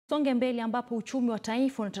Songe mbele ambapo uchumi wa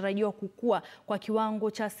taifa unatarajiwa kukua kwa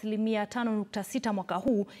kiwango cha asilimia 5.6 mwaka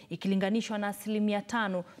huu ikilinganishwa na asilimia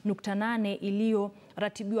 5.8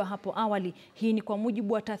 iliyoratibiwa hapo awali. Hii ni kwa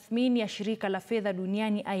mujibu wa tathmini ya shirika la fedha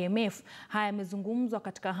duniani IMF. Haya yamezungumzwa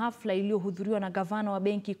katika hafla iliyohudhuriwa na gavana wa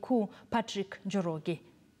benki kuu Patrick Njoroge.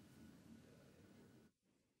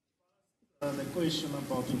 The question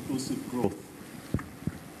about inclusive growth.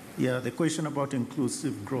 Yeah, the question about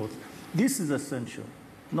inclusive growth. This is essential,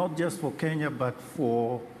 not just for Kenya, but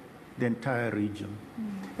for the entire region.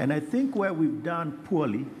 And I think where we've done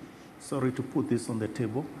poorly, sorry to put this on the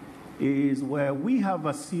table, is where we have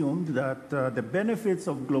assumed that the benefits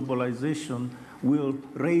of globalization will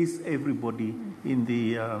raise everybody in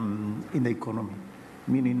the economy,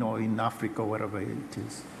 meaning or in Africa, wherever it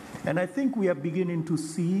is. And I think we are beginning to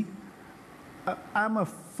see. I'm a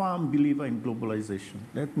firm believer in globalization.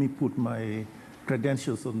 Let me put my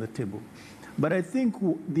credentials on the table. But I think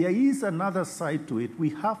there is another side to it. We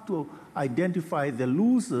have to identify the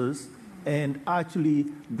losers and actually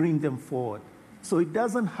bring them forward. So it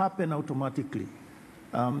doesn't happen automatically.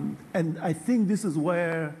 And I think this is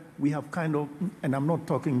where we have kind of, and I'm not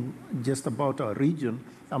talking just about our region,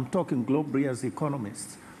 I'm talking globally as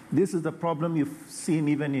economists. This is the problem you've seen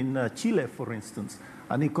even in Chile, for instance.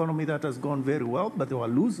 An economy that has gone very well, but there were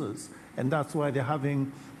losers, and that's why they're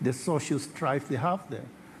having the social strife they have there.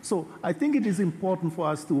 So I think it is important for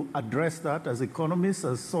us to address that as economists,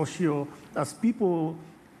 as people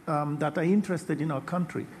that are interested in our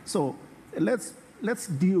country. So let's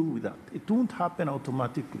deal with that. It won't happen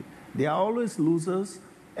automatically. There are always losers,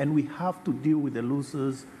 and we have to deal with the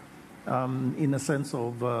losers in a sense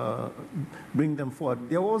of bring them forward.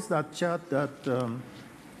 There was that chart that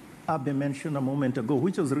Abe mentioned a moment ago,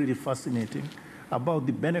 which was really fascinating, about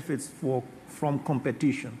the benefits from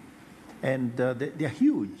competition. And they're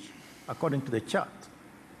huge, according to the chart.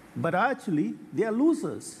 But actually, they are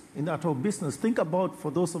losers in that whole business. Think about,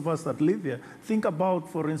 for those of us that live here, think about,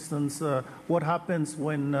 for instance, what happens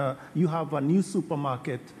when you have a new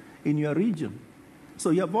supermarket in your region.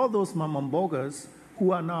 So you have all those mamambogas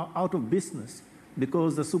who are now out of business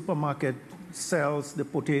because the supermarket sells the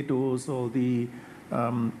potatoes or the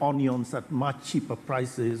onions at much cheaper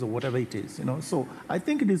prices or whatever it is, you know. So I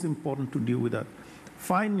think it is important to deal with that.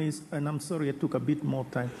 Finally, and I'm sorry I took a bit more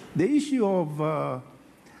time, the issue of,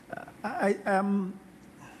 I'm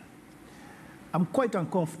quite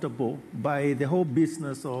uncomfortable by the whole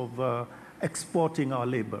business of exporting our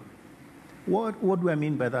labor. What do I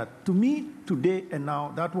mean by that? To me, today and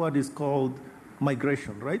now, that word is called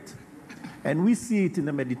migration, right? And we see it in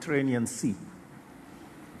the Mediterranean Sea.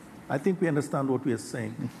 I think we understand what we are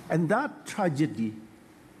saying. And that tragedy,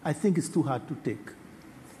 I think, is too hard to take.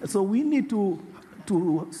 So we need to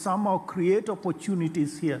somehow create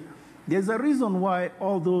opportunities here. There's a reason why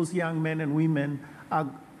all those young men and women are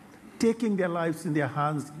taking their lives in their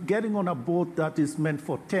hands, getting on a boat that is meant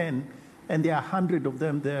for 10, and there are 100 of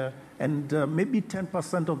them there, and maybe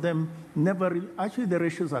 10% of them never, actually the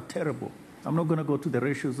ratios are terrible. I'm not going to go to the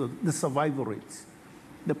ratios of the survival rates.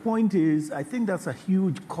 The point is, I think that's a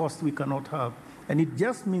huge cost we cannot have. And it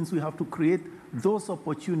just means we have to create those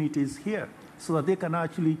opportunities here so that they can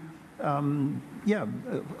actually,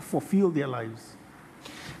 fulfill their lives.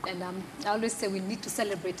 And I always say we need to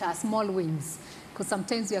celebrate our small wins, because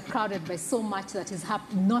sometimes we are crowded by so much that is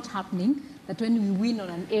not happening, that when we win on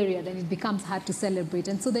an area, then it becomes hard to celebrate.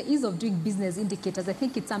 And so the ease of doing business indicators, I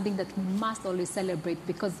think it's something that we must always celebrate,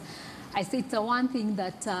 because I say it's the one thing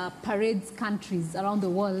that parades countries around the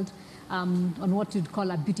world on what you'd call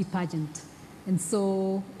a beauty pageant. And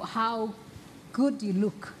so how good you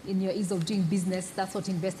look in your ease of doing business, that's what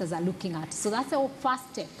investors are looking at. So that's our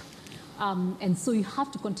first step. And so you have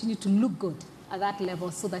to continue to look good at that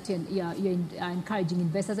level so that you're encouraging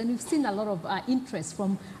investors. And we've seen a lot of interest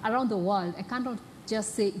from around the world. I cannot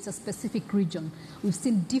just say it's a specific region. We've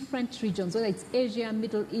seen different regions, whether it's Asia,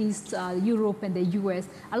 Middle East, Europe, and the US,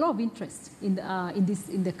 a lot of interest in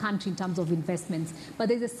the country in terms of investments. But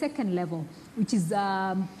there's a second level, which is,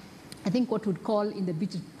 I think, what we'd call in the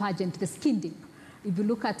beauty pageant, the skin deep. If you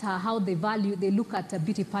look at how they look at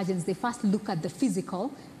beauty pageants, they first look at the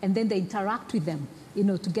physical, and then they interact with them, you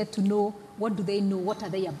know, to get to know what do they know, what are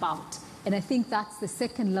they about. And I think that's the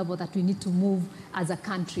second level that we need to move as a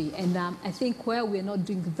country. And I think where we're not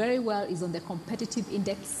doing very well is on the competitive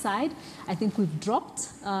index side. I think we've dropped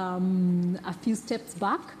a few steps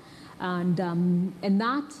back. And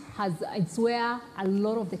it's where a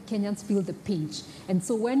lot of the Kenyans feel the pinch. And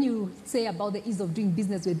so when you say about the ease of doing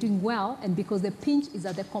business, we're doing well. And because the pinch is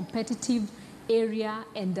at the competitive area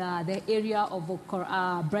and the area of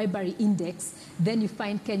bribery index, then you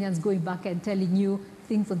find Kenyans going back and telling you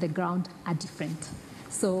things on the ground are different.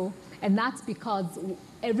 So, and that's because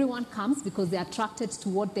everyone comes because they're attracted to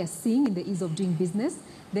what they're seeing in the ease of doing business.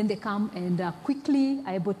 Then they come and quickly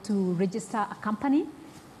are able to register a company,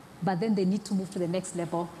 but then they need to move to the next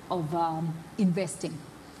level of investing.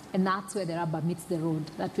 And that's where the rubber meets the road.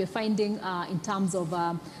 That we're finding in terms of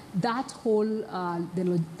that whole,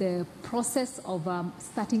 the process of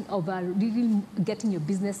really getting your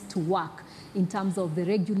business to work in terms of the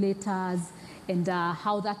regulators and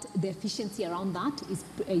how the efficiency around that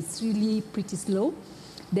is really pretty slow.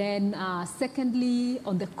 Then secondly,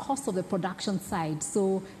 on the cost of the production side.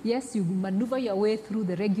 So yes, you maneuver your way through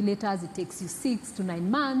the regulators. It takes you 6 to 9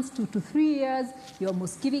 months, 2 to 3 years. You're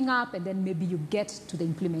almost giving up, and then maybe you get to the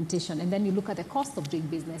implementation. And then you look at the cost of doing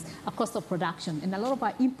business, a cost of production. And a lot of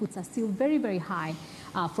our inputs are still very, very high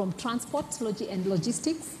from transport and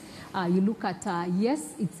logistics. You look at,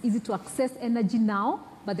 yes, it's easy to access energy now,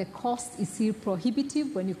 but the cost is still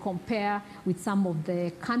prohibitive when you compare with some of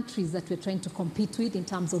the countries that we're trying to compete with in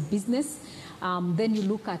terms of business. Then you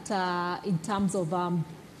look at in terms of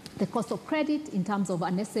the cost of credit, in terms of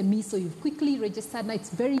an SME. So you've quickly registered. Now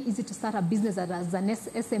it's very easy to start a business as an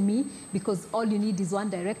SME because all you need is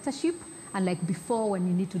one directorship. Unlike before when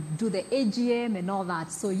you need to do the AGM and all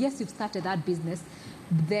that. So yes, you've started that business.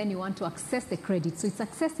 Then you want to access the credit. So it's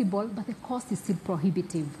accessible, but the cost is still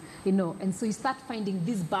prohibitive, you know. And so you start finding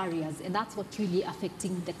these barriers, and that's what's really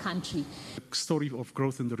affecting the country. The story of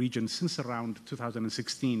growth in the region since around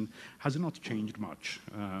 2016 has not changed much.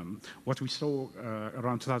 What we saw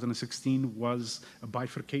around 2016 was a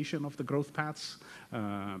bifurcation of the growth paths,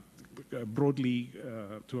 broadly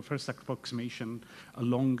to a first approximation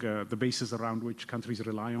along the basis around which countries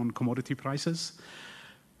rely on commodity prices.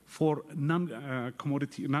 For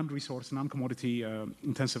non-resource, non-commodity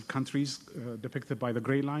intensive countries depicted by the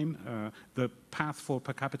gray line, the path for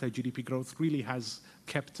per capita GDP growth really has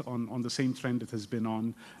kept on the same trend it has been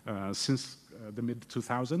on since the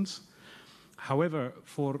mid-2000s. However,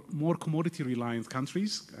 for more commodity-reliant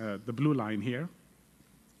countries, the blue line here,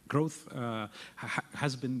 growth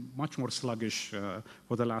has been much more sluggish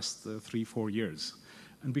for the last 3-4 years.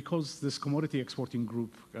 And because this commodity exporting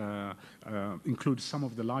group includes some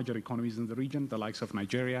of the larger economies in the region, the likes of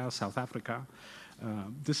Nigeria, South Africa,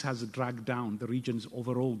 this has dragged down the region's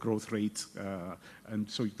overall growth rate. And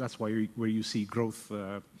so that's why where you see growth,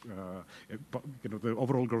 the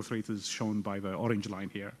overall growth rate is shown by the orange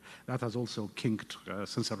line here. That has also kinked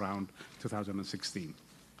since around 2016.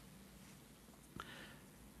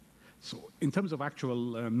 So in terms of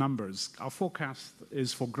actual numbers, our forecast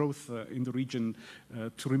is for growth in the region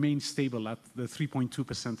to remain stable at the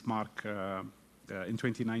 3.2% mark in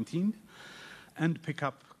 2019 and pick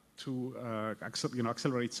up to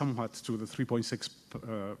accelerate somewhat to the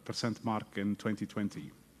 3.6% mark in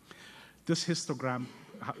 2020. This histogram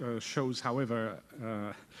shows, however,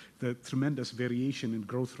 the tremendous variation in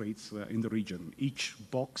growth rates in the region. Each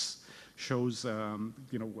box shows,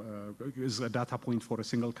 is a data point for a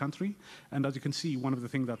single country. And as you can see, one of the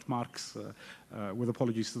things that marks, with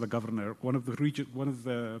apologies to the governor, one of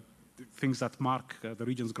the things that mark the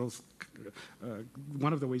region's growth,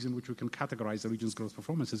 one of the ways in which we can categorize the region's growth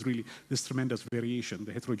performance is really this tremendous variation,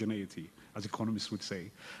 the heterogeneity, as economists would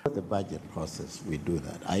say. The budget process, we do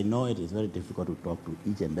that. I know it is very difficult to talk to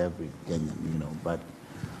each and every Kenyan, but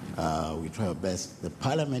we try our best. The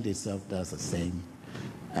parliament itself does the same.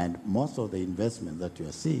 And most of the investment that you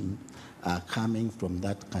are seeing are coming from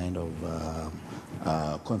that kind of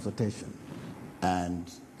consultation. And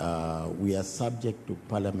we are subject to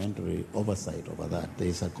parliamentary oversight over that. There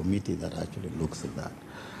is a committee that actually looks at that.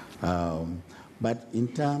 But in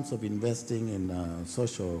terms of investing in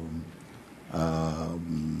social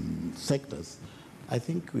sectors, I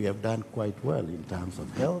think we have done quite well in terms of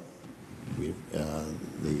health.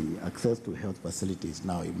 The access to health facilities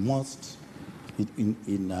now in most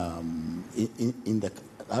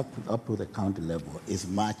up to the county level is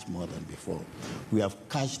much more than before. We have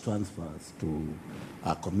cash transfers to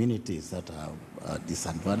communities that are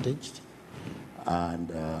disadvantaged,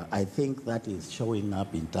 and I think that is showing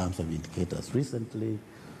up in terms of indicators. Recently,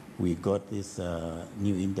 we got this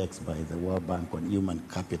new index by the World Bank on human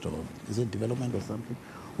capital. Is it development or something?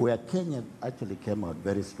 Where Kenya actually came out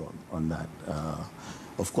very strong on that.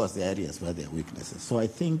 Of course, the areas where there are weaknesses. So I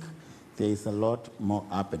think there is a lot more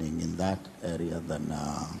happening in that area than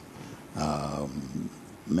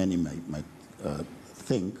many might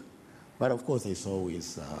think. But of course, there's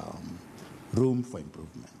always room for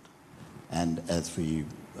improvement. And as we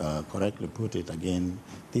correctly put it again,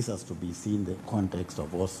 this has to be seen in the context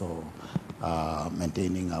of also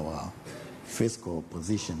maintaining our fiscal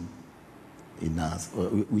position in us,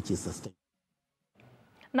 which is sustainable.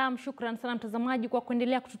 Naam, shukran sana mtazamaji kwa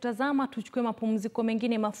kuendelea kututazama. Tuchukue mapumziko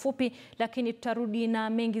mengine mafupi, lakini tutarudi na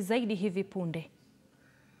mengi zaidi hivi punde.